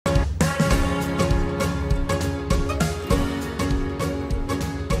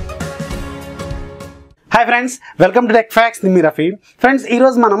Hi friends, welcome to TechFacts. Name Rafee. Friends, ఈ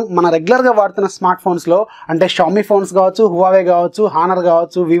రోజు మనం మన రెగ్యులర్ గా వాడుతున్న స్మార్ట్ ఫోన్స్ లో అంటే Xiaomi ఫోన్స్ కావచ్చు, Huawei కావచ్చు, Honor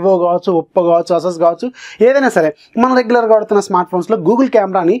కావచ్చు, Vivo కావచ్చు, Oppo కావచ్చు, Asus కావచ్చు, ఏదైనా సరే మన రెగ్యులర్ గా వాడుతున్న స్మార్ట్ ఫోన్స్ లో గూగుల్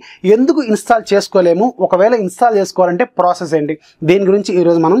కెమెరాని ఎందుకు ఇన్స్టాల్ చేసుకోలేము, ఒకవేళ ఇన్స్టాల్ చేసుకోవాలంటే ప్రాసెస్ ఏంటి, దీని గురించి ఈ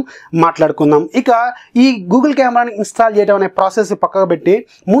రోజు మనం మాట్లాడుకుందాం. ఇక ఈ గూగుల్ కెమెరాని ఇన్స్టాల్ చేయడం అనే ప్రాసెస్ పక్కకు పెట్టి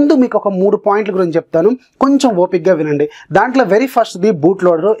ముందు మీకు ఒక 3 పాయింట్ల గురించి చెప్తాను, కొంచెం ఓపికగా వినండి. దాంట్లో very first the boot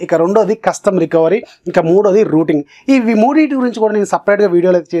loader, ఇక రెండోది కస్టమ్ రికవరీ, ఇక మూడోది రూటింగ్. ఈ మూడింటి గురించి కూడా నేను సపరేట్గా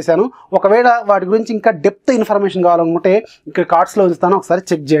వీడియోలు అయితే చేశాను. ఒకవేళ వాటి గురించి ఇంకా డెప్త్ ఇన్ఫర్మేషన్ కావాలనుకుంటే ఇక్కడ కార్డ్స్లో ఉంచుతాను, ఒకసారి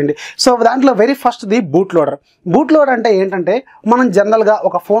చెక్ చేయండి. సో దాంట్లో very first the boot loader. Boot loader అంటే ఏంటంటే మనం జనరల్గా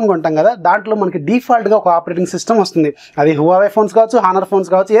ఒక ఫోన్ కొంటాం కదా, దాంట్లో మనకి డిఫాల్ట్గా ఒక ఆపరేటింగ్ సిస్టమ్ వస్తుంది. అది Huawei ఫోన్స్ కావచ్చు, Honor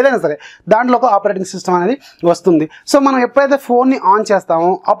ఫోన్స్ కావచ్చు, ఏదైనా సరే దాంట్లో ఒక ఆపరేటింగ్ సిస్టమ్ అనేది వస్తుంది. సో మనం ఎప్పుడైతే ఫోన్ని ఆన్ చేస్తామో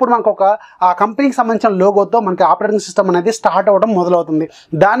అప్పుడు మనకు ఒక ఆ కంపెనీకి సంబంధించిన లోగోతో మనకి ఆపరేటింగ్ సిస్టమ్ అనేది స్టార్ట్ అవ్వడం మొదలవుతుంది.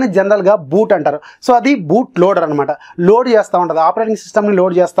 దాన్ని జనరల్గా బూట్ అంటారు. సో అది బూట్ లోడర్ అనమాట. లోడ్ చేస్తూ ఉంటుంది, ఆపరేటింగ్ సిస్టమ్ని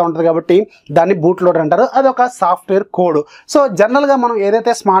లోడ్ చేస్తూ ఉంటుంది కాబట్టి దాన్ని బూట్ లోడర్ అంటారు. అది ఒక సాఫ్ట్వేర్ కోడ్. సో జనరల్గా మనం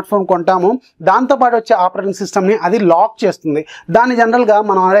ఏదైతే స్మార్ట్ ఫోన్ కొంటామో దాంతోపాటు వచ్చే ఆపరేటింగ్ సిస్టమ్ని అది లాక్ చేస్తుంది. దాన్ని జనరల్గా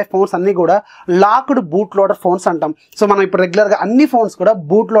మనం ఆడే ఫోన్స్ అన్నీ కూడా లాక్డ్ బూట్ లోడర్ ఫోన్స్ అంటాం. సో మనం ఇప్పుడు రెగ్యులర్గా అన్ని ఫోన్స్ కూడా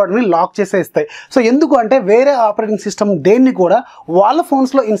బూట్ లోడర్ని లాక్ చేసే ఇస్తాయి. సో ఎందుకు అంటే వేరే ఆపరేటింగ్ సిస్టమ్ దేన్ని కూడా వాళ్ళ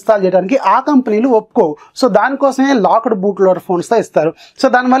ఫోన్స్లో ఇన్స్టాల్ చేయడానికి ఆ కంపెనీలు ఒప్పుకోవు. సో దానికోసమే లాక్డ్ బూట్ లోడర్ ఫోన్స్తో ఇస్తారు. సో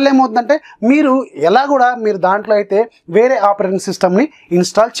దానివల్ల ఏమవుతుందంటే మీరు ఎలా కూడా మీరు దాంట్లో అయితే వేరే ఆపరేటింగ్ సిస్టమ్ని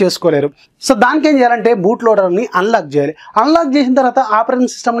ఇన్స్టాల్ చేసుకోలేరు. సో దానికి ఏం చేయాలంటే బూట్ లోడర్ని అన్లాక్ చేయాలి. అన్లాక్ చేసిన తర్వాత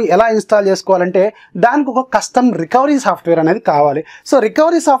ఆపరేటింగ్ సిస్టమ్ని ఎలా ఇన్స్టాల్ చేసుకోవాలంటే దానికి ఒక కస్టమ్ రికవరీ సాఫ్ట్వేర్ అనేది కావాలి. సో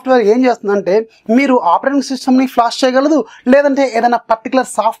రికవరీ సాఫ్ట్వేర్ ఏం చేస్తుందంటే మీరు ఆపరేటింగ్ సిస్టమ్ని ఫ్లాష్ చేయగలదు, లేదంటే ఏదైనా పర్టికులర్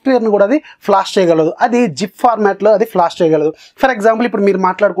సాఫ్ట్వేర్ని కూడా అది ఫ్లాష్ చేయగలదు. అది జిప్ ఫార్మాట్లో అది ఫ్లాష్ చేయగలదు. ఫర్ ఎగ్జాంపుల్ ఇప్పుడు మీరు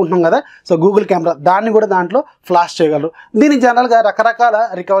మాట్లాడుకుంటున్నాం కదా, సో గూగుల్ కెమెరా దాన్ని కూడా దాంట్లో ఫ్లాష్ చేయగలరు. దీనికి జనరల్గా రకరకాల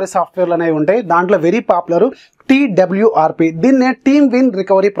రికవరీ సాఫ్ట్వేర్లు అనేవి ఉంటాయి. దాంట్లో వెరీ పాపులర్ TWRP, దీన్నే టీమ్ విన్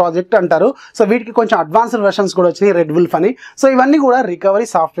రికవరీ ప్రాజెక్ట్ అంటారు. సో వీటికి కొంచెం అడ్వాన్స్డ్ వెర్షన్స్ కూడా వచ్చినాయి, రెడ్ వుల్ఫ్ అని. సో ఇవన్నీ కూడా రికవరీ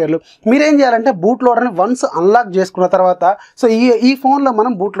సాఫ్ట్వేర్లు. మీరేం చేయాలంటే బూట్ లోడర్ని వన్స్ అన్లాక్ చేసుకున్న తర్వాత, సో ఈ ఫోన్లో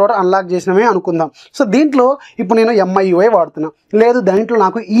మనం బూట్ లోడర్ అన్లాక్ చేసినామే అనుకుందాం. సో దీంట్లో ఇప్పుడు నేను MIUI వాడుతున్నా, లేదు దాంట్లో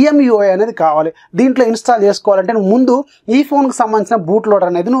నాకు EMUI అనేది కావాలి. దీంట్లో ఇన్స్టాల్ చేసుకోవాలంటే నువ్వు ముందు ఈ ఫోన్కి సంబంధించిన బూట్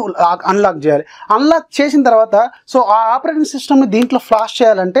లోడర్ అనేది నువ్వు అన్లాక్ చేయాలి. అన్లాక్ చేసిన తర్వాత సో ఆ ఆపరేటింగ్ సిస్టమ్ని దీంట్లో ఫ్లాష్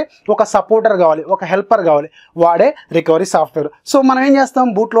చేయాలంటే ఒక సపోర్టర్ కావాలి, ఒక హెల్పర్ కావాలి, వాడే రికవరీ సాఫ్ట్వేర్. సో మనం ఏం చేస్తాం,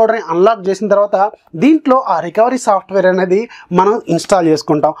 బూట్ లోడర్ని అన్లాక్ చేసిన తర్వాత దీంట్లో ఆ రికవరీ సాఫ్ట్వేర్ అనేది మనం ఇన్స్టాల్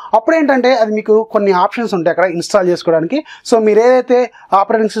చేసుకుంటాం. అప్పుడు ఏంటంటే అది మీకు కొన్ని ఆప్షన్స్ ఉంటాయి అక్కడ ఇన్స్టాల్ చేసుకోవడానికి. సో మీరు ఏదైతే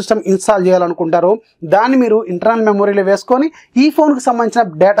ఆపరేటింగ్ సిస్టమ్ ఇన్స్టాల్ చేయాలనుకుంటారో దాన్ని మీరు ఇంటర్నల్ మెమొరీలో వేసుకొని ఈ ఫోన్కి సంబంధించిన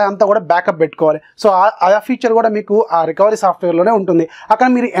డేటా అంతా కూడా బ్యాకప్ పెట్టుకోవాలి. సో ఆ ఫీచర్ కూడా మీకు ఆ రికవరీ సాఫ్ట్వేర్లోనే ఉంటుంది. అక్కడ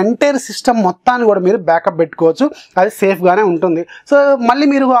మీరు ఎంటైర్ సిస్టమ్ మొత్తాన్ని కూడా మీరు బ్యాకప్ పెట్టుకోవచ్చు, అది సేఫ్గానే ఉంటుంది. సో మళ్ళీ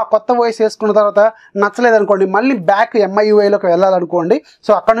మీరు ఆ కొత్త వాయిస్ వేసుకున్న తర్వాత నచ్చలేదనుకోండి, మళ్ళీ బ్యాక్ MIUIలోకి వెళ్ళాలనుకోండి,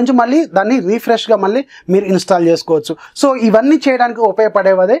 సో అక్కడ నుంచి మళ్ళీ దాన్ని రీఫ్రెష్గా మళ్ళీ మీరు ఇన్స్టాల్ చేసుకోవచ్చు. సో ఇవన్నీ చేయడానికి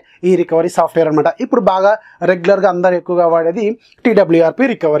ఉపయోగపడేవదే ఈ రికవరీ సాఫ్ట్వేర్ అనమాట. ఇప్పుడు బాగా రెగ్యులర్గా అందరు ఎక్కువగా వాడేది TWRP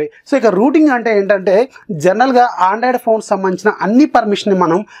రికవరీ. సో ఇక రూటింగ్ అంటే ఏంటంటే జనరల్గా ఆండ్రాయిడ్ ఫోన్ సంబంధించిన అన్ని పర్మిషన్ని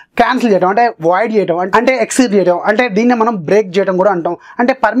మనం క్యాన్సిల్ చేయడం, అంటే వాయిడ్ చేయడం, అంటే ఎక్సీడ్ చేయడం, అంటే దీన్ని మనం బ్రేక్ చేయడం కూడా అంటాం.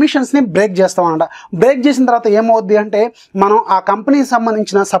 అంటే పర్మిషన్స్ని బ్రేక్ చేస్తాం అనమాట. బ్రేక్ చేసిన తర్వాత ఏమవుద్ది అంటే మనం ఆ కంపెనీకి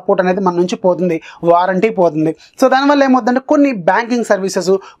సంబంధించిన సపోర్ట్ అనేది మన నుంచి పోతుంది, వారంటీ పోతుంది. సో దానివల్ల ఏమవుతుందంటే కొన్ని బ్యాంకింగ్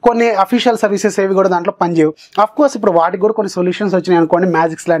సర్వీసెస్, కొన్ని అఫీషియల్ సర్వీసెస్ ఏవి కూడా దాంట్లో పనిచేయవు. అఫ్ కోర్స్ ఇప్పుడు వాటికి కూడా కొన్ని సొల్యూషన్స్ వచ్చినాయి అనుకోండి,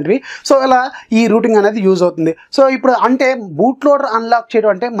 మ్యాజిక్స్ లాంటివి. సో ఇలా ఈ రూటింగ్ అనేది యూజ్ అవుతుంది. సో ఇప్పుడు అంటే బూట్ లోడర్ అన్లాక్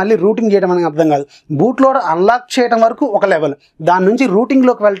చేయడం అంటే మళ్ళీ రూటింగ్ చేయడం అనేది అర్థం కాదు. బూట్ లోడర్ అన్లాక్ చేయడం వరకు ఒక లెవెల్, దాని నుంచి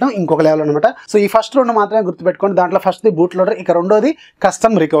రూటింగ్లోకి వెళ్ళడం ఇంకొక లెవెల్ అనమాట. సో ఈ ఫస్ట్ రెండు మాత్రమే గుర్తుపెట్టుకోండి. దాంట్లో ఫస్ట్ది బూట్ లోడర్, ఇక రెండోది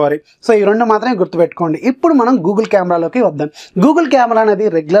కస్టమ్ రికవరీ. సో ఈ రెండు మాత్రమే గుర్తుపెట్టుకోండి. ఇప్పుడు మనం గూగుల్ కెమెరాలోకి వద్దాం. గూగుల్ కెమెరా అనేది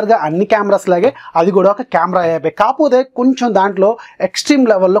రెగ్యులర్గా అన్ని కెమెరాస్ లాగే అది కూడా ఒక కెమెరా యాప్. కాకపోతే కొంచెం దాంట్లో ఎక్స్ట్రీమ్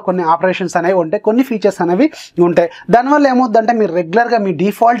లెవెల్లో కొన్ని ఆపరేషన్స్ అనేవి ఉంటాయి, కొన్ని ఫీచర్స్ అనేవి ఉంటాయి. దానివల్ల ఏమవుతుందంటే మీరు రెగ్యులర్గా మీ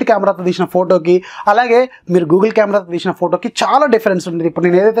డిఫాల్ట్ కెమెరాతో తీసిన ఫోటోకి అలాగే మీరు గూగుల్ కెమెరాతో తీసిన ఫోటోకి చాలా డిఫరెన్స్ ఉంటుంది. ఇప్పుడు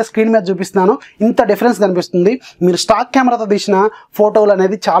నేను ఏదైతే స్క్రీన్ మీద చూపిస్తున్నానో ఇంత డిఫరెన్స్ కనిపిస్తుంది. మీరు స్టాక్ కెమెరాతో తీసిన ఫోటోలు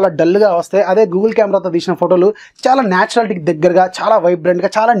అనేది చాలా డల్గా వస్తాయి. అదే గూగుల్ కెమెరాతో తీసిన ఫోటోలు చాలా న్యాచురాలిటీకి దగ్గరగా, చాలా వైబ్రెంట్గా,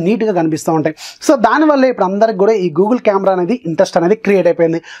 చాలా నీట్గా కనిపిస్తూ ఉంటాయి. సో దానివల్ల ఇప్పుడు అందరికి కూడా ఈ గూగుల్ కెమెరా అనేది ఇంట్రెస్ట్ అనేది క్రియేట్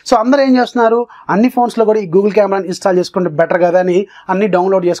అయిపోయింది. సో అందరూ ఏం చేస్తున్నారు, అన్ని ఫోన్స్లో కూడా ఈ గూగుల్ కెమెరాని ఇన్స్టాల్ చేసుకుంటే బెటర్ కదా అని అన్ని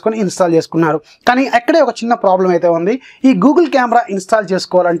డౌన్లోడ్ చేసుకొని ఇన్స్టాల్ చేసుకున్నారు. కానీ అక్కడే ఒక చిన్న ప్రాబ్లం అయితే ఉంది. ఈ గూగుల్ కెమెరా ఇన్స్టాల్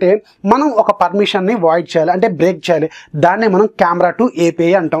చేసుకోవాలంటే మనం ఒక పర్మిషన్ని వాయిడ్ చేయాలి, అంటే బ్రేక్ చేయాలి. దాన్నే మనం Camera2Api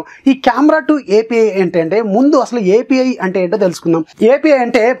అంటాం. ఈ Camera2Api ఏంటంటే ముందు అసలు API అంటే ఏంటో తెలుసుకుందాం. API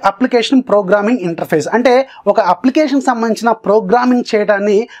అంటే అప్లికేషన్ ప్రోగ్రామింగ్ ఇంటర్ఫేస్. అంటే ఒక అప్లికేషన్ సంబంధించిన ప్రోగ్రామింగ్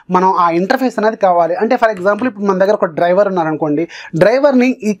చేయడాన్ని మనం ఆ ఇంటర్ఫేస్ అనేది కావాలి. అంటే ఫర్ ఎగ్జాంపుల్ ఇప్పుడు మన దగ్గర ఒక డ్రైవర్ ఉన్నారనుకోండి, డ్రైవర్ని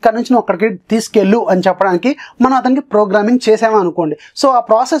ఇక్కడ నుంచి అక్కడికి తీసుకెళ్ళు అని చెప్పడం చెప్పడానికి మనం అతనికి ప్రోగ్రామింగ్ చేసాము అనుకోండి. సో ఆ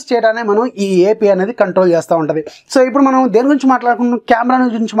ప్రాసెస్ చేయడానే మనం ఈ ఏపీ అనేది కంట్రోల్ చేస్తూ ఉంటుంది. సో ఇప్పుడు మనం దేని గురించి మాట్లాడుకుంటున్నాం, కెమెరా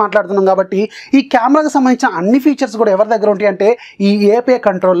గురించి మాట్లాడుతున్నాం కాబట్టి ఈ కెమెరాకి సంబంధించిన అన్ని ఫీచర్స్ కూడా ఎవరి దగ్గర ఉంటాయి అంటే ఈ ఏపీ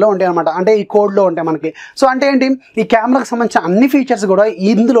కంట్రోల్లో ఉంటాయి అనమాట, అంటే ఈ కోడ్లో ఉంటాయి మనకి. సో అంటే ఏంటి, ఈ కెమెరాకి సంబంధించిన అన్ని ఫీచర్స్ కూడా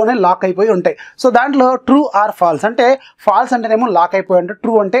ఇందులోనే లాక్ అయిపోయి ఉంటాయి. సో దాంట్లో ట్రూ ఆర్ ఫాల్స్ అంటే ఫాల్స్ అంటేనేమో లాక్ అయిపోయి ఉంటాయి,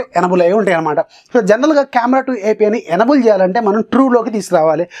 ట్రూ అంటే ఎనబుల్ అయి ఉంటాయి అనమాట. సో జనరల్గా Camera2Api అని ఎనబుల్ చేయాలంటే మనం ట్రూలోకి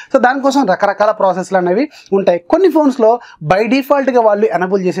తీసుకురావాలి. సో దానికోసం రకరకాల ప్రాసెస్లు అనేవి ఉంటాయి. కొన్ని ఫోన్స్లో బై డిఫాల్ట్గా వాళ్ళు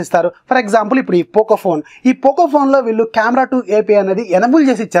ఎనబుల్ చేసిస్తారు. ఫర్ ఎగ్జాంపుల్ ఇప్పుడు ఈ పోకో ఫోన్లో వీళ్ళు Camera2Api అనేది ఎనబుల్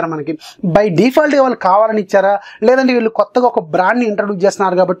చేసి ఇచ్చారు మనకి. బై డిఫాల్ట్గా వాళ్ళు కావాలని ఇచ్చారా, లేదంటే వీళ్ళు కొత్తగా ఒక బ్రాండ్ని ఇంట్రడ్యూస్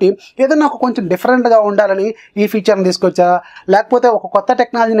చేస్తున్నారు కాబట్టి ఏదైనా ఒక కొంచెం డిఫరెంట్గా ఉండాలని ఈ ఫీచర్ని తీసుకొచ్చారా, లేకపోతే ఒక కొత్త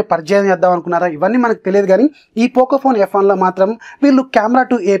టెక్నాలజీని పరిచయం చేద్దాం అనుకున్నారా, ఇవన్నీ మనకు తెలియదు. కానీ ఈ పోకో ఫోన్ F1లో మాత్రం వీళ్ళు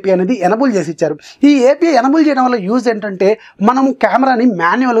Camera2Api అనేది ఎనబుల్ చేసి ఇచ్చారు. ఈ ఏపీఐ ఎనబుల్ చేయడం వల్ల యూజ్ ఏంటంటే మనం కెమెరాని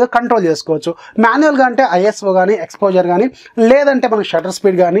మాన్యువల్గా కంట్రోల్ చేసుకోవచ్చు. మాన్యువల్గా అంటే ISO కానీ ఎక్స్పోజర్ కానీ లేదంటే మన షటర్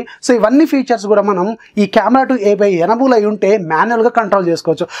స్పీడ్ కానీ, సో ఇవన్నీ ఫీచర్స్ కూడా మనం ఈ Camera2Api ఎనబుల్ అయి ఉంటే మాన్యువల్గా కంట్రోల్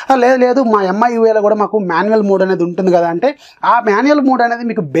చేసుకోవచ్చు. లేదు మా MIUIలో కూడా మాకు మాన్యువల్ మోడ్ అనేది ఉంటుంది కదా అంటే ఆ మాన్యువల్ మోడ్ అనేది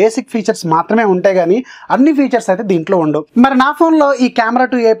మీకు బేసిక్ ఫీచర్స్ మాత్రమే ఉంటాయి కానీ అన్ని ఫీచర్స్ అయితే దీంట్లో ఉండవు. మరి నా ఫోన్లో ఈ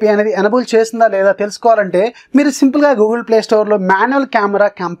Camera2Api అనేది ఎనబుల్ చేసిందా లేదా తెలుసుకోవాలంటే మీరు సింపుల్గా గూగుల్ ప్లే స్టోర్లో మాన్యువల్ కెమెరా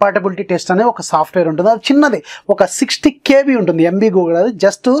కంపాటబిలిటీ టెస్ట్ అనే ఒక సాఫ్ట్వేర్ ఉంటుంది. అది చిన్నది, ఒక 60 KB ఉంటుంది, MB గూగుల్, అది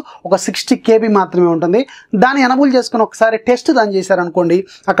జస్ట్ ఒక 60 KB మాత్రమే ఉంటుంది. దాన్ని ఎనబుల్ చేసుకుని ఒకసారి టెస్ట్ రన్ చేశారనుకోండి,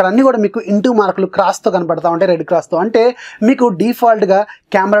 అక్కడ అన్ని కూడా మీకు ఇంటూ మార్కులు క్రాస్తో కనపడతా ఉంటాయి, రెడ్ క్రాస్తో. అంటే మీకు డిఫాల్ట్గా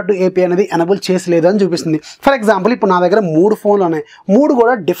Camera2Api అనేది ఎనబుల్ చేసలేదు అని చూపిస్తుంది. ఫర్ ఎగ్జాంపుల్ ఇప్పుడు నా దగ్గర 3 ఫోన్లు ఉన్నాయి, 3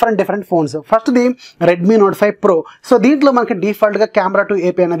 కూడా డిఫరెంట్ ఫోన్స్. ఫస్ట్ది Redmi Note 5 Pro. సో దీంట్లో మనకి డిఫాల్ట్గా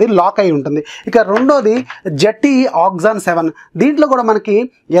Camera2Api అనేది లాక్ అయి ఉంటుంది. ఇక రెండోది ZTE Oxon 7, దీంట్లో కూడా మనకి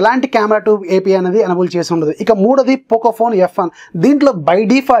ఎలాంటి Camera2Api అనేది ఎనబుల్ చేసి ఉండదు. ఇక మూడోది పోకో ఫోన్ F1, దీంట్లో బై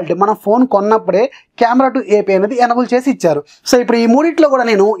డిఫాల్ట్ మనం ఫోన్ కొన్నప్పుడే Camera2Api అనేది ఎనబుల్ చేసి ఇచ్చారు. సో ఇప్పుడు ఈ మూడిట్లో కూడా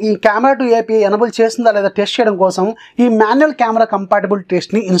నేను ఈ Camera2Api ఎనబుల్ చేసిందా లేదా టెస్ట్ చేయడం కోసం ఈ మాన్యువల్ కెమెరా కంపాటబిలిటీ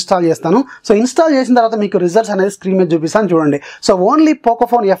టెస్ట్ని ఇన్స్టాల్ చేస్తాను. సో ఇన్స్టాల్ చేసిన తర్వాత మీకు రిజల్ట్స్ అనేది స్క్రీన్ మీద చూపిస్తాను చూడండి. సో ఓన్లీ పోకో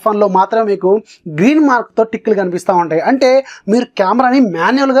ఫోన్ F1లో మాత్రమే మీకు గ్రీన్ మార్క్తో టిక్లు కనిపిస్తూ ఉంటాయి. అంటే మీరు కెమెరాని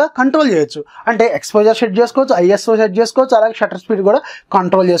మాన్యువల్గా కంట్రోల్ చేయొచ్చు, అంటే ఎక్స్పోజర్ సెట్ చేసుకోవచ్చు, ISO సెట్ చేసుకోవచ్చు, అలాగే షటర్ స్పీడ్ కూడా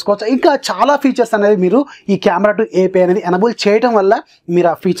కంట్రోల్ చేసుకోవచ్చు. ఇంకా చాలా ఫీచర్స్ అనేది మీరు ఈ Camera2Api అనేది ఎనబుల్ చేయడం వల్ల మీరు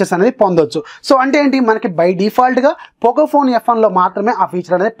ఆ ఫీచర్స్ అనేది పొందొచ్చు. సో అంటే ఏంటి, మనకి బై డిఫాల్ట్గా పోకో ఫోన్ F1లో మాత్రమే ఆ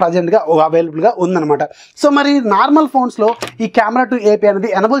ఫీచర్ అనేది ప్రజెంట్గా అవైలబుల్గా ఉందన్నమాట. సో మరి నార్మల్ ఫోన్స్లో ఈ Camera2Api అనేది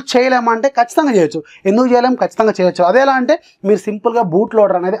ఎనబుల్ చేయలేమా అంటే ఖచ్చితంగా చేయొచ్చు. ఎందుకు చేయలేము, ఖచ్చితంగా చేయొచ్చు. అదేలా అంటే మీరు సింపుల్గా బూట్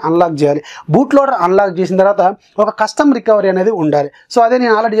లోడర్ అనేది అన్లాక్ చేయాలి. బూట్ లోడర్ అన్లాక్ చేసిన తర్వాత ఒక కస్టమ్ రికవరీ అనేది ఉండాలి. సో అదే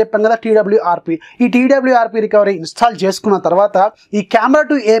నేను ఆల్రెడీ చెప్పాను కదా, TWRP. ఈ TWRP రికవరీ ఇన్స్టాల్ చేసుకున్న తర్వాత ఈ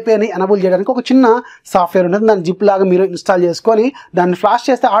Camera2Api అని ఎనబుల్ చేయడానికి ఒక చిన్న సాఫ్ట్వేర్ ఉంటుంది. దాని జిప్ లాగా మీరు ఇన్స్టాల్ చేసుకొని దాన్ని ఫ్లాష్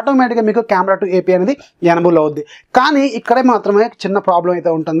చేస్తే ఆటోమేటిక్గా మీకు Camera2Api అనేది ఎనబుల్ అవుద్ది. కానీ ఇక్కడే మాత్రమే చిన్న ప్రాబ్లం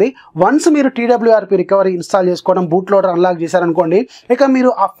అయితే ఉంటుంది. వన్స్ మీరు TWRP రికవరీ ఇన్స్టాల్ చేసుకోవడం, బూట్ లోడర్ అన్లాక్ చేశారనుకోండి, ఇక మీరు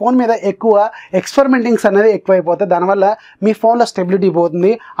ఆ ఫోన్ మీద ఎక్కువ ఎక్స్పెరిమెంటింగ్స్ అనేది ఎక్కువైపోతాయి. దానివల్ల మీ ఫోన్లో స్టెబిలిటీ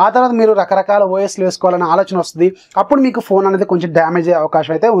పోతుంది. ఆ తర్వాత మీరు రకరకాల OSలు వేసుకోవాలని ఆలోచన వస్తుంది. అప్పుడు మీకు ఫోన్ అనేది కొంచెం డ్యామేజ్ అయ్యే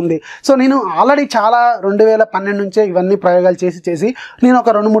అవకాశం అయితే ఉంది. సో నేను ఆల్రెడీ చాలా 2012 నుంచే ఇవన్నీ ప్రయోగాలు చేసి నేను ఒక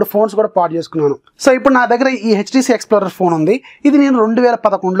 2-3 ఫోన్స్ కూడా పాడు చేసుకున్నాను. సో ఇప్పుడు నా దగ్గర ఈ HTC Explorer ఫోన్ ఉంది. ఇది నేను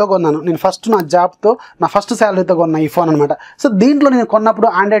 2011లో కొన్నాను. నేను ఫస్ట్ నా జాబ్తో, నా ఫస్ట్ శాలరీతో కొన్న ఈ ఫోన్ అనమాట. సో దీంట్లో నేను కొన్నప్పుడు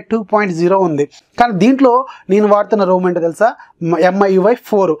Android 2.0 ఉంది. కానీ దీంట్లో నేను వాడుతున్న రోమ్ ఏంటో తెలుసా, MIUI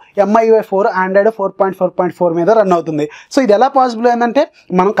 4 Android 4.4.4 మీద రన్ అవుతుంది. సో ఇది ఎలా పాసిబుల్ అయిందంటే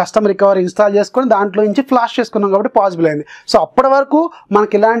మనం కస్టమ్ రికవరీ ఇన్స్టాల్ చేసుకొని దాంట్లో నుంచి ఫ్లాష్ చేసుకున్నాం కాబట్టి పాసిబుల్ అయింది. సో అప్పటి వరకు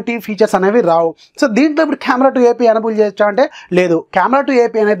మనకి ఇలాంటి ఫీచర్స్ అనేవి రావు. సో దీంట్లో ఇప్పుడు Camera2Api ఎనబుల్ చేయొచ్చా అంటే లేదు.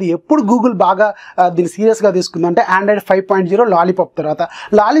 Camera2Api అనేది ఎప్పుడు గూగుల్ బాగా దీన్ని సీరియస్గా తీసుకుందంటే Android 5.0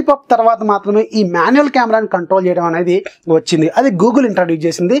 లాలీపాప్ తర్వాత మాత్రమే ఈ మాన్యువల్ కెమెరాని కంట్రోల్ చేయడం అనేది వచ్చింది. అది గూగుల్ ఇంట్రడ్యూస్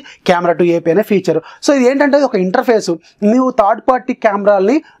చేసింది Camera2Api అనే ఫీచర్. సో ఇది ఏంటంటే ఒక ఇంటర్ఫేస్, నువ్వు థర్డ్ పార్టీ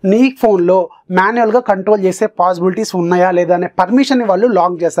కెమెరాల్ని నీ ఫోన్లో మాన్యువల్గా కంట్రోల్ చేసే పాసిబిలిటీస్ ఉన్నాయా లేదా అనే పర్మిషన్ని వాళ్ళు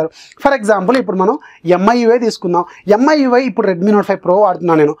లాక్ చేస్తారు. ఫర్ ఎగ్జాంపుల్ ఇప్పుడు మనం MIUI తీసుకుందాం. MIUI ఇప్పుడు Redmi Note 5 Pro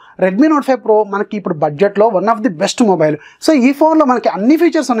వాడుతున్నాను నేను. Redmi Note 5 Pro మనకి ఇప్పుడు బడ్జెట్లో one of the best mobile. So ఈ ఫోన్లో మనకి అన్ని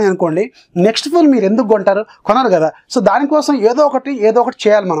ఫీచర్స్ ఉన్నాయనుకోండి, నెక్స్ట్ ఫోన్ మీరు ఎందుకు కొంటారు, కొనరు కదా. సో దానికోసం ఏదో ఒకటి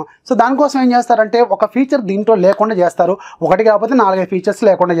చేయాలి మనం. సో దానికోసం ఏం చేస్తారంటే ఒక ఫీచర్ దీంట్లో లేకుండా చేస్తారు, ఒకటి కాకపోతే 4-5 ఫీచర్స్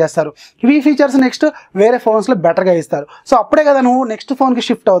లేకుండా చేస్తారు. ఈ ఫీచర్స్ నెక్స్ట్ వేరే ఫోన్స్లో బెటర్గా ఇస్తారు. సో అప్పుడే కదా నువ్వు నెక్స్ట్ ఫోన్కి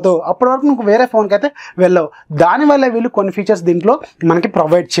షిఫ్ట్ అవుతావు. అప్పటి వరకు నువ్వు వేరే వేరే ఫోన్కి అయితే వెళ్ళవు. దానివల్ల వీళ్ళు కొన్ని ఫీచర్స్ దీంట్లో మనకి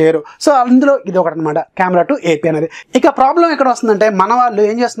ప్రొవైడ్ చేయరు. సో అందులో ఇది ఒకటి అనమాట Camera2Api అనేది. ఇక ప్రాబ్లం ఎక్కడ వస్తుందంటే మన వాళ్ళు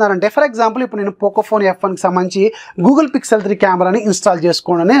ఏం చేస్తున్నారంటే, ఫర్ ఎగ్జాంపుల్ ఇప్పుడు నేను పోకో ఫోన్ F1కి సంబంధించి గూగుల్ పిక్సెల్ 3 కెమెరాని ఇన్స్టాల్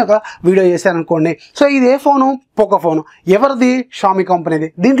చేసుకోండి అని ఒక వీడియో చేశాను అనుకోండి. సో ఇది ఏ ఫోను? Poco phone. ఎవరిది? షామీ కంపెనీది.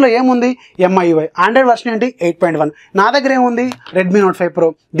 దీంట్లో ఏముంది? MIUI. ఆండ్రాయిడ్ వర్షన్ ఏంటి? 8.1. నా దగ్గర ఏముంది? Redmi note 5 Pro.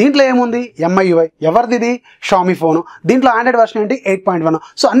 దీంట్లో ఏముంది? MIUI. ఎవరిది? ఇది షామీ ఫోను. దీంట్లో ఆండ్రాయిడ్ వర్షన్ ఏంటి? 8.1.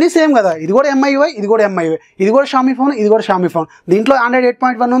 సో అన్ని సేమ్ కదా, ఇది కూడా MIUI, ఇది కూడా MIUI, ఇది కూడా షామీ ఫోన్, ఇది కూడా షామీ ఫోన్. దీంట్లో ఆండ్రాయిడ్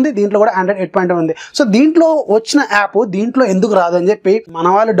 8.1 ఉంది, దీంట్లో కూడా ఆండ్రాయిడ్ 8.1 ఉంది. సో దీంట్లో వచ్చిన యాప్ దీంట్లో ఎందుకు రాదు అని చెప్పి మన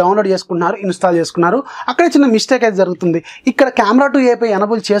వాళ్ళు డౌన్లోడ్ చేసుకున్నారు, ఇన్స్టాల్ చేసుకున్నారు. అక్కడ చిన్న మిస్టేక్ అయితే జరుగుతుంది. ఇక్కడ Camera2Api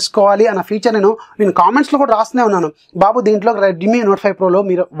ఎనబుల్ చేసుకోవాలి అన్న ఫీచర్ నేను కామెంట్స్లో కూడా రాస్తూనే ఉన్నాను. బాబు దీంట్లో రెడ్మీ నోట్ 5 Proలో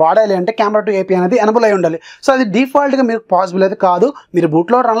మీరు వాడాలి అంటే Camera2Api అనేది ఎనబుల్ అయి ఉండాలి. సో అది డిఫాల్ట్గా మీరు పాసిబుల్ అయితే కాదు, మీరు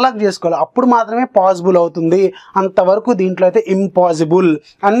బూట్లో అన్లాక్ చేసుకోవాలి, అప్పుడు మాత్రమే పాసిబుల్ అవుతుంది. అంతవరకు దీంట్లో అయితే ఇంపాసిబుల్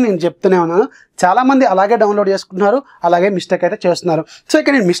అని నేను చెప్తూనే ఉన్నాను. చాలామంది అలాగే డౌన్లోడ్ చేసుకుంటున్నారు, అలాగే మిస్టేక్ అయితే చేస్తున్నారు. సో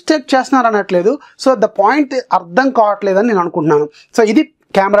ఇక్కడ నేను మిస్టేక్ చేస్తున్నారు అనట్లేదు, సో ద పాయింట్ అర్థం కావట్లేదని నేను అనుకుంటున్నాను. సో ఇది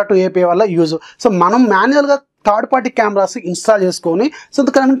Camera2Api వల్ల యూజ్. సో మనం మాన్యువల్గా థర్డ్ పార్టీ కెమెరాస్ ఇన్స్టాల్ చేసుకొని సో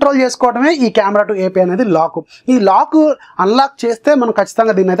కంట్రోల్ చేసుకోవడమే ఈ Camera2Api అనేది లాక్. ఈ లాక్ అన్లాక్ చేస్తే మనం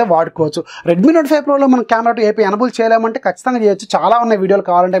ఖచ్చితంగా దీన్ని అయితే వాడుకోవచ్చు. రెడ్మీ నోట్ 5 Proలో మనం Camera2Api ఎనబుల్ చేయలేమంటే ఖచ్చితంగా చేయొచ్చు. చాలా ఉన్నాయి వీడియోలు,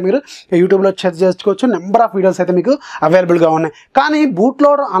 కావాలంటే మీరు యూట్యూబ్లో సెర్చ్ చేసుకోవచ్చు. నెంబర్ ఆఫ్ వీడియోస్ అయితే మీకు అవైలబుల్గా ఉన్నాయి. కానీ బూట్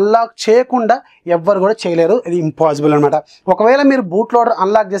లోడర్ అన్లాక్ చేయకుండా ఎవ్వరు కూడా చేయలేరు, ఇది ఇంపాసిబుల్ అనమాట. ఒకవేళ మీరు బూట్ లోడర్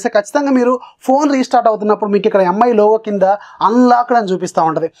అన్లాక్ చేస్తే ఖచ్చితంగా మీరు ఫోన్ రీస్టార్ట్ అవుతున్నప్పుడు మీకు ఇక్కడ MI లోగో కింద అన్లాక్డ్ అని చూపిస్తూ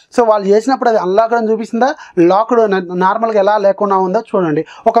ఉంటుంది. సో వాళ్ళు చేసినప్పుడు అది అన్లాక్డ్ అని చూపిస్తుందా, లాక్డ్ నార్మల్గా ఎలా లేకుండా ఉందో చూడండి.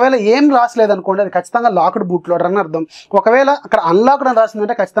 ఒకవేళ ఏం రాసలేదనుకోండి అది ఖచ్చితంగా లాక్డ్ బూట్ లోడర్ అని అర్థం. ఒకవేళ అక్కడ అన్లాక్డ్ అని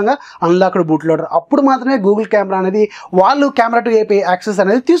రాసిందంటే ఖచ్చితంగా అన్లాక్డ్ బూట్ లోడర్. అప్పుడు మాత్రమే గూగుల్ కెమెరా అనేది వాళ్ళు Camera2Api యాక్సెస్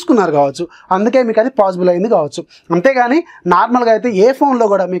అనేది తీసుకున్నారు కావచ్చు, అందుకే మీకు అది పాసిబుల్ అయింది కావచ్చు. అంతేగాని నార్మల్గా అయితే ఏ ఫోన్లో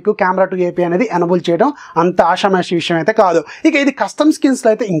కూడా మీకు Camera2Api అనేది ఎనబుల్ చేయడం అంత ఆషామాషి విషయం అయితే కాదు. ఇక ఇది కస్టమ్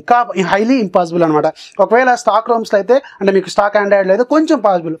స్కిన్స్లో అయితే ఇంకా హైలీ ఇంపాసిబుల్ అనమాట. ఒకవేళ స్టాక్ రోమ్స్లో అయితే అంటే మీకు స్టాక్ ఆండ్రాయిడ్లో అయితే కొంచెం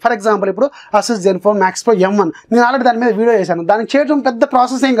పాసిబుల్. ఫర్ ఎగ్జాంపుల్ ఇప్పుడు Asus Zenfone Max Pro M1 నేను ఆల్రెడీ దాని మీద వీడియో చేశాను. దానికి చేయడం పెద్ద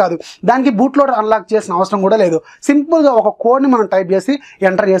ప్రాసెస్ ఏం కాదు, దానికి బూట్ లోడర్ అన్లాక్ చేసిన అవసరం కూడా లేదు. సింపుల్గా ఒక కోడ్ని మనం టైప్ చేసి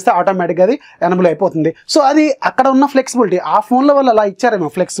ఎంటర్ చేస్తే ఆటోమేటిక్గా అది ఎనబుల్ అయిపోతుంది. సో అది అక్కడ ఉన్న ఫ్లెక్సిబిలిటీ ఆ ఫోన్ల వల్ల అలా ఇచ్చారేమో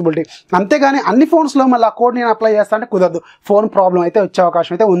ఫ్లెక్సిబిలిటీ. అంతేగాని అన్ని ఫోన్స్లో మళ్ళీ ఆ కోడ్ నేను అప్లై చేస్తా అంటే కుదరదు, ఫోన్ ప్రాబ్లం అయితే వచ్చే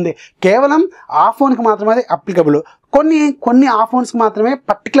అవకాశం అయితే ఉంది. కేవలం ఆ ఫోన్కి మాత్రమే అది అప్లికబుల్. కొన్ని ఆ ఫోన్స్కి మాత్రమే,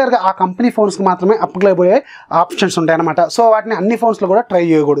 పర్టికులర్గా ఆ కంపెనీ ఫోన్స్కి మాత్రమే అప్లికబుల్ అయ్యే ఆప్షన్స్ ఉంటాయన్నమాట. సో వాటిని అన్ని ఫోన్స్లో కూడా ట్రై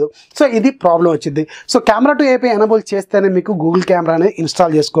చేయకూడదు. సో ఇది ప్రాబ్లం వచ్చింది. సో Camera2Api ఎనబుల్ చేస్తేనే మీకు గూగుల్ కెమెరా అనేది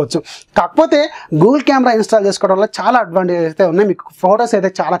ఇన్స్టాల్ చేసుకోవచ్చు. కాకపోతే గూగుల్ కెమెరా ఇన్స్టాల్ చేసుకోవడం వల్ల చాలా అడ్వాంటేజెస్ అయితే ఉన్నాయి. మీకు ఫొటోస్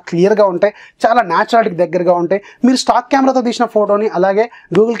అయితే చాలా క్లియర్గా ఉంటాయి, చాలా న్యాచురాలిటీకి దగ్గరగా ఉంటాయి. మీరు స్టాక్ కెమెరాతో తీసిన ఫోటోని అలాగే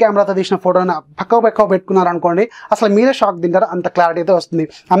గూగుల్ కెమెరాతో తీసిన ఫోటోని పక్కకు పెట్టుకున్నారనుకోండి, అసలు మీరే షాక్ తింటారు, అంత క్లారిటీ అయితే వస్తుంది.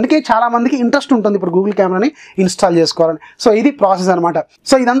 అందుకే చాలా మందికి ఇంట్రెస్ట్ ఉంటుంది ఇప్పుడు గూగుల్ కెమెరాని ఇన్స్టాల్ చేసుకోవాలని. సో ఇది ప్రాసెస్ అనమాట.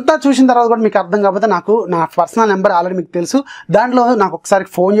 సో ఇదంతా చూసిన తర్వాత కూడా మీకు అర్థం కాకపోతే నాకు నా పర్సనల్ నెంబర్ ఆల్రెడీ మీకు తెలుసు, దాంట్లో నాకు ఒకసారి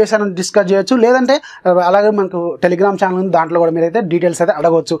ఫోన్ చేశానని డిస్కస్ చేయొచ్చు, లేదంటే అలాగే మనకు టెలిగ్రామ్ ఛానల్ ఉంది, దాంట్లో కూడా మీరైతే డీటెయిల్స్ అయితే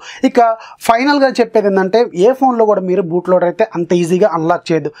అడగవచ్చు. ఇక ఫైనల్గా చెప్పేది ఏంటంటే ఏ ఫోన్లో కూడా మీరు బూట్ లోడర్ అయితే అంత ఈజీగా అన్లాక్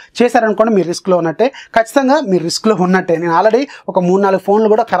చేయొద్దు. చేశారనుకోండి మీరు రిస్క్లో ఉన్నట్టే, ఖచ్చితంగా మీరు రిస్క్లో ఉన్నట్టే. నేను ఆల్రెడీ ఒక 3-4 ఫోన్లు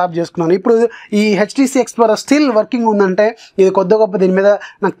కూడా ఖరాబ్ చేసుకున్నాను. ఇప్పుడు ఈ HTC Explorer స్టిల్ వర్కింగ్ ఉందంటే ఇది కొద్ది గొప్ప దీని మీద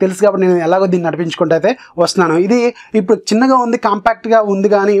నాకు తెలుసు కాబట్టి నేను ఎలాగో దీన్ని నడిపించుకుంటూ అయితే వస్తున్నాను. ఇది ఇప్పుడు చిన్నగా ఉంది, కాంపాక్ట్గా ఉంది,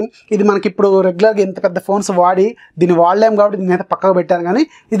 కానీ ఇది మనకి ఇప్పుడు రెగ్యులర్గా ఎంత పెద్ద ఫోన్స్ వాడి దీన్ని వాడలేము కాబట్టి దీన్ని అయితే పక్కకు పెట్టాను. కానీ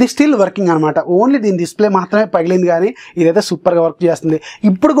ఇది స్టిల్ వర్కింగ్ అనమాట. ఓన్లీ దీని డిస్ప్లే మాత్రమే పగిలింది, కానీ ఇదైతే సూపర్గా వర్క్ చేస్తుంది.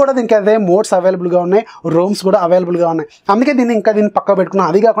 ఇప్పుడు కూడా దీనికి అయితే మోడ్స్ అవైలబుల్గా ఉన్నాయి, రోమ్స్ కూడా అవైలబుల్గా ఉన్నాయి. అందుకే దీన్ని పక్కకు పెట్టుకున్నాను.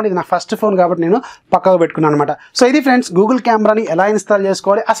 అది కాకుండా ఇది నా ఫస్ట్ ఫోన్ కాబట్టి నేను పక్కకు పెట్టుకున్నాను అనమాట. సో ఇది ఫ్రెండ్స్, గూగుల్ కెమెరాని ఎలా ఇన్స్టాల్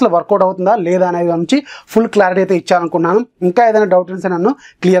చేసుకోవాలి, అసలు వర్కౌట్ అవుతుందా లేదా అనేది గురించి ఫుల్ క్లారిటీ అయితే ఇచ్చానుకున్నాను. ఇంకా ఏదైనా డౌట్ ఉంటే నన్ను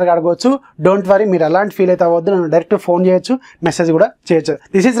క్లియర్గా అడగవచ్చు. డోంట్ వరీ, మీరు ఎలాంటి ఫీల్ అయితే అవ్వద్దు, నన్ను డైరెక్ట్ ఫోన్ చేయొచ్చు, మెసేజ్ కూడా చేయొచ్చు.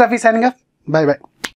 This is Rafi signing off. By by.